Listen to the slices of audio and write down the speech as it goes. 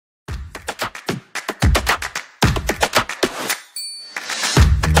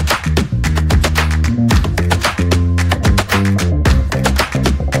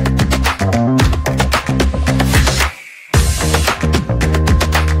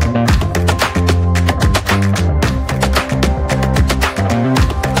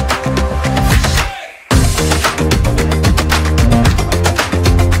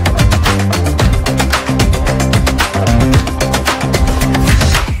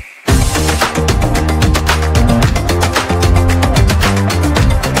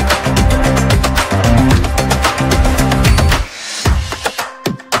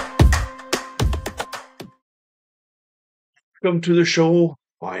Welcome to the show.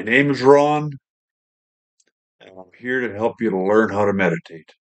 My name is Ron, and I'm here to help you to learn how to meditate.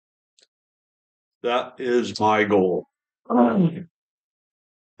 That is my goal. And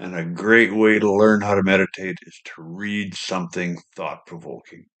a great way to learn how to meditate is to read something thought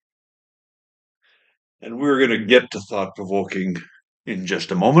provoking. And we're going to get to thought provoking in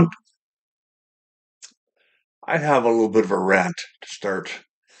just a moment. I have a little bit of a rant to start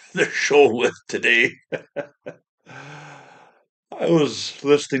the show with today. I was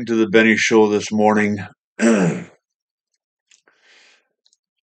listening to the Benny show this morning. And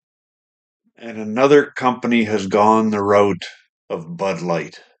another company has gone the route of Bud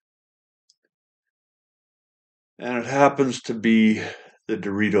Light. And it happens to be the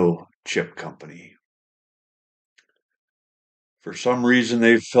Dorito chip company. For some reason,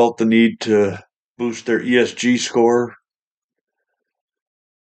 they've felt the need to boost their ESG score.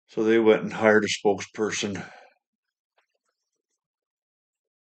 So they went and hired a spokesperson.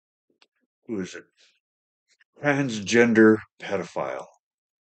 Who is it? Transgender pedophile.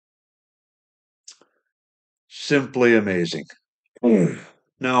 Simply amazing.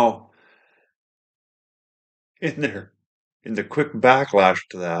 Now, in the quick backlash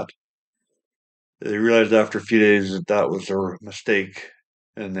to that, they realized after a few days that that was a mistake,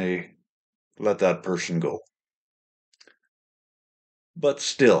 and they let that person go. But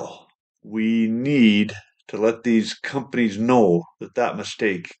still, we need to let these companies know that that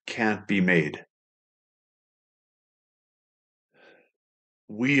mistake can't be made.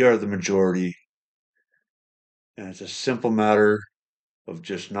 We are the majority, and it's a simple matter of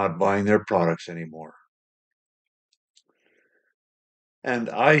just not buying their products anymore. And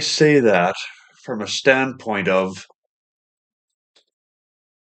I say that from a standpoint of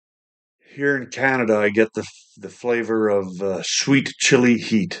here in Canada, I get the flavor of sweet chili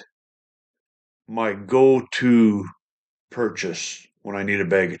heat, my go-to purchase when I need a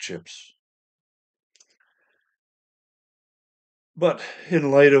bag of chips. But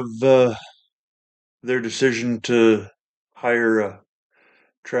in light of their decision to hire a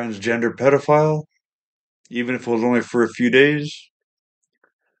transgender pedophile, even if it was only for a few days,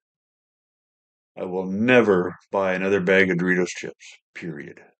 I will never buy another bag of Doritos chips,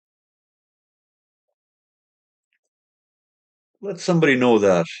 period. Let somebody know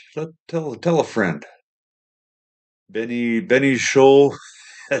that. Tell a friend. Benny's show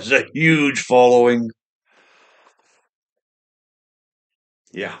has a huge following.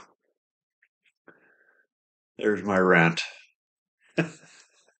 Yeah, there's my rant.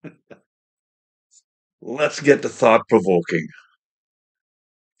 Let's get to thought provoking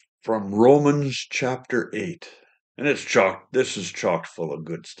from Romans chapter 8. And this is chock full of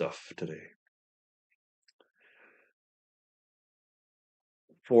good stuff today.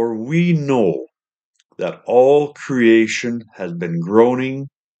 For we know that all creation has been groaning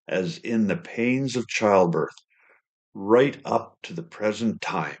as in the pains of childbirth, right up to the present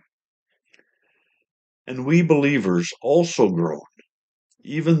time. And we believers also groan,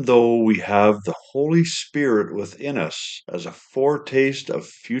 even though we have the Holy Spirit within us as a foretaste of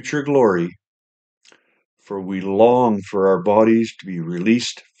future glory, for we long for our bodies to be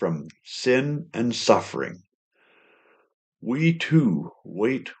released from sin and suffering. We too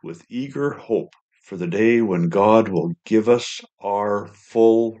wait with eager hope for the day when God will give us our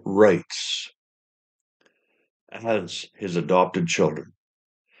full rights as his adopted children,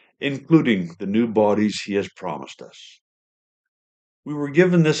 including the new bodies he has promised us. We were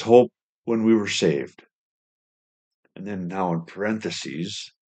given this hope when we were saved. And then now in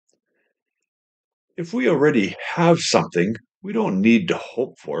parentheses, if we already have something, we don't need to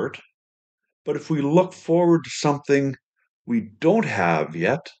hope for it. But if we look forward to something we don't have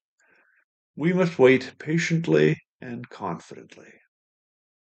yet, we must wait patiently and confidently.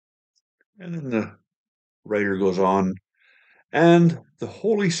 And then the writer goes on, and the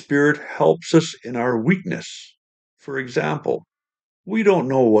Holy Spirit helps us in our weakness. For example, we don't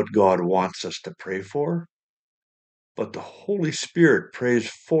know what God wants us to pray for, but the Holy Spirit prays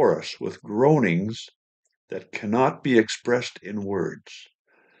for us with groanings that cannot be expressed in words.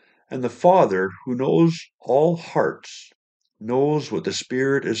 And the Father, who knows all hearts, knows what the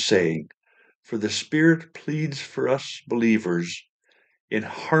Spirit is saying, for the Spirit pleads for us believers in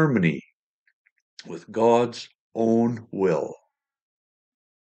harmony with God's own will.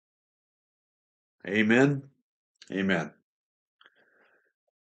 Amen. Amen.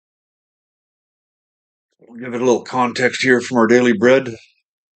 We'll give it a little context here from our daily bread,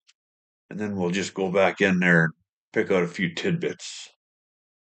 and then we'll just go back in there and pick out a few tidbits.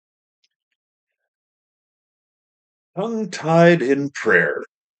 Tongue-tied in prayer.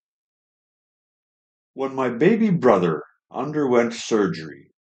 When my baby brother underwent surgery,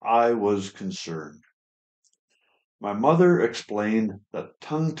 I was concerned. My mother explained that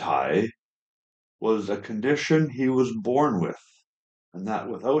tongue tie was a condition he was born with, and that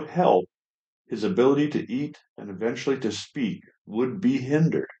without help, his ability to eat and eventually to speak would be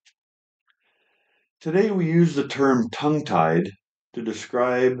hindered. Today we use the term tongue-tied to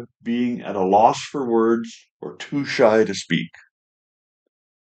describe being at a loss for words or too shy to speak.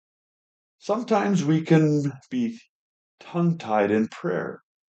 Sometimes we can be tongue-tied in prayer,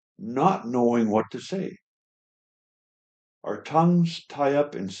 not knowing what to say. Our tongues tie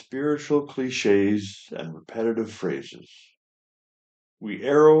up in spiritual cliches and repetitive phrases. We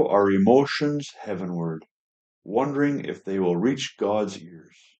arrow our emotions heavenward, wondering if they will reach God's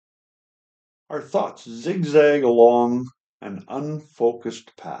ears. Our thoughts zigzag along an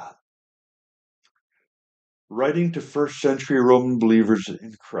unfocused path. Writing to first-century Roman believers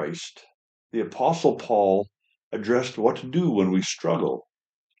in Christ, the Apostle Paul addressed what to do when we struggle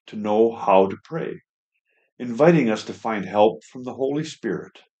to know how to pray, inviting us to find help from the Holy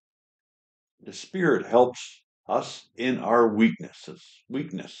Spirit. The Spirit helps us in our weakness.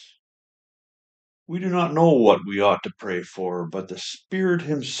 We do not know what we ought to pray for, but the Spirit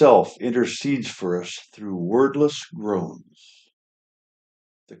Himself intercedes for us through wordless groans.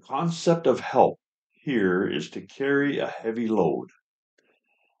 The concept of help here is to carry a heavy load,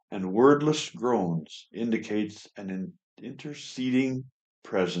 and wordless groans indicates an interceding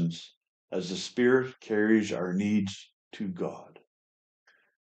presence as the Spirit carries our needs to God.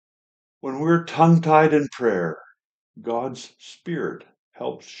 When we're tongue-tied in prayer, God's Spirit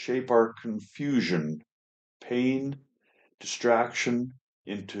helps shape our confusion, pain, distraction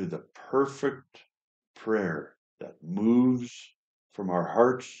into the perfect prayer that moves from our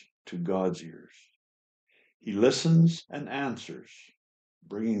hearts to God's ears. He listens and answers,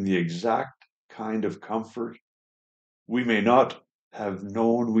 bringing the exact kind of comfort we may not have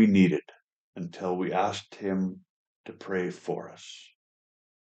known we needed until we asked Him to pray for us.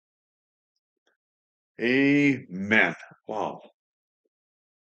 Amen. Wow.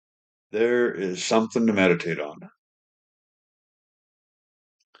 There is something to meditate on.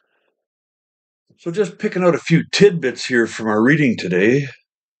 So just picking out a few tidbits here from our reading today.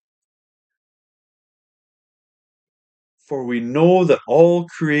 For we know that all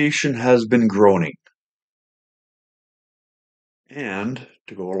creation has been groaning. And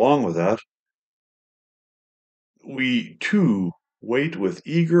to go along with that, we too wait with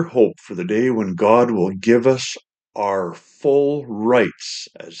eager hope for the day when God will give us our full rights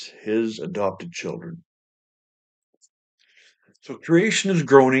as His adopted children. So creation is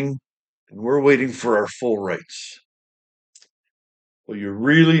groaning, and we're waiting for our full rights. Well, you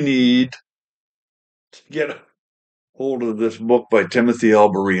really need to get a hold of this book by Timothy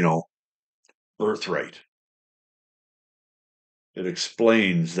Alberino, Birthright. It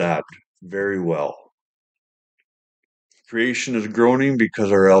explains that very well. Creation is groaning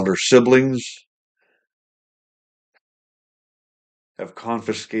because our elder siblings have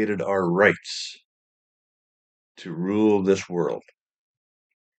confiscated our rights to rule this world.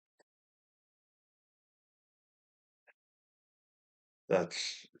 That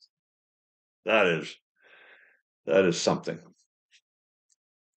is something.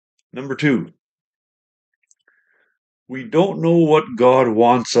 Number 2, we don't know what God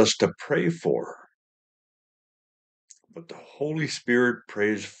wants us to pray for, but the Holy Spirit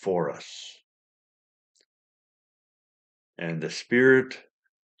prays for us. And the Spirit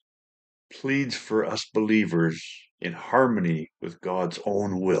pleads for us believers in harmony with God's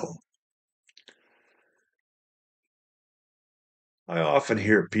own will. I often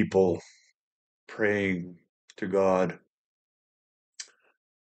hear people praying to God,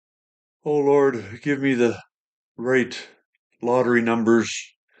 "Oh Lord, give me the right lottery numbers,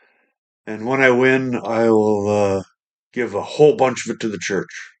 and when I win, I will give a whole bunch of it to the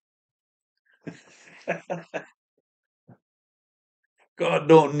church." God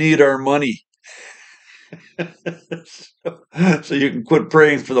don't need our money. So you can quit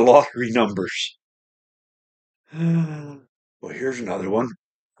praying for the lottery numbers. Well, here's another one.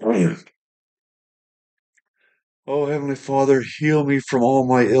 Oh, Heavenly Father, heal me from all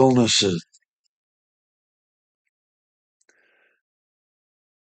my illnesses.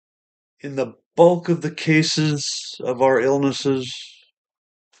 In the bulk of the cases of our illnesses,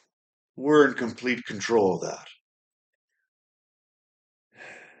 we're in complete control of that.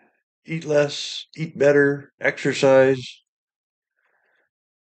 Eat less, eat better, exercise,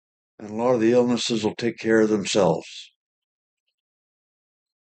 and a lot of the illnesses will take care of themselves.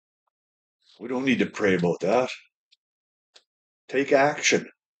 We don't need to pray about that. Take action.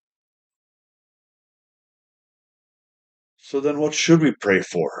 So then what should we pray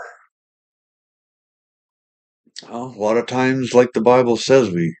for? Well, a lot of times, like the Bible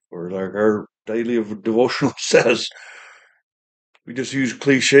says, or like our daily devotional says, we just use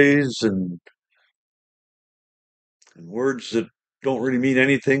cliches and words that don't really mean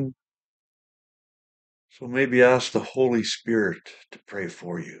anything. So maybe ask the Holy Spirit to pray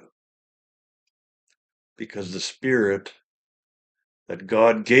for you. Because the Spirit that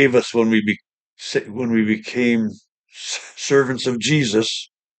God gave us when we became servants of Jesus,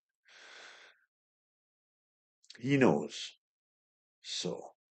 He knows. So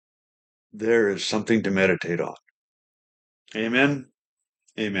there is something to meditate on. Amen.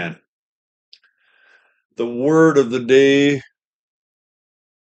 Amen. The word of the day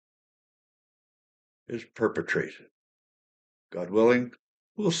is perpetrated. God willing,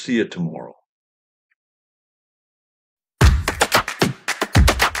 we'll see you tomorrow.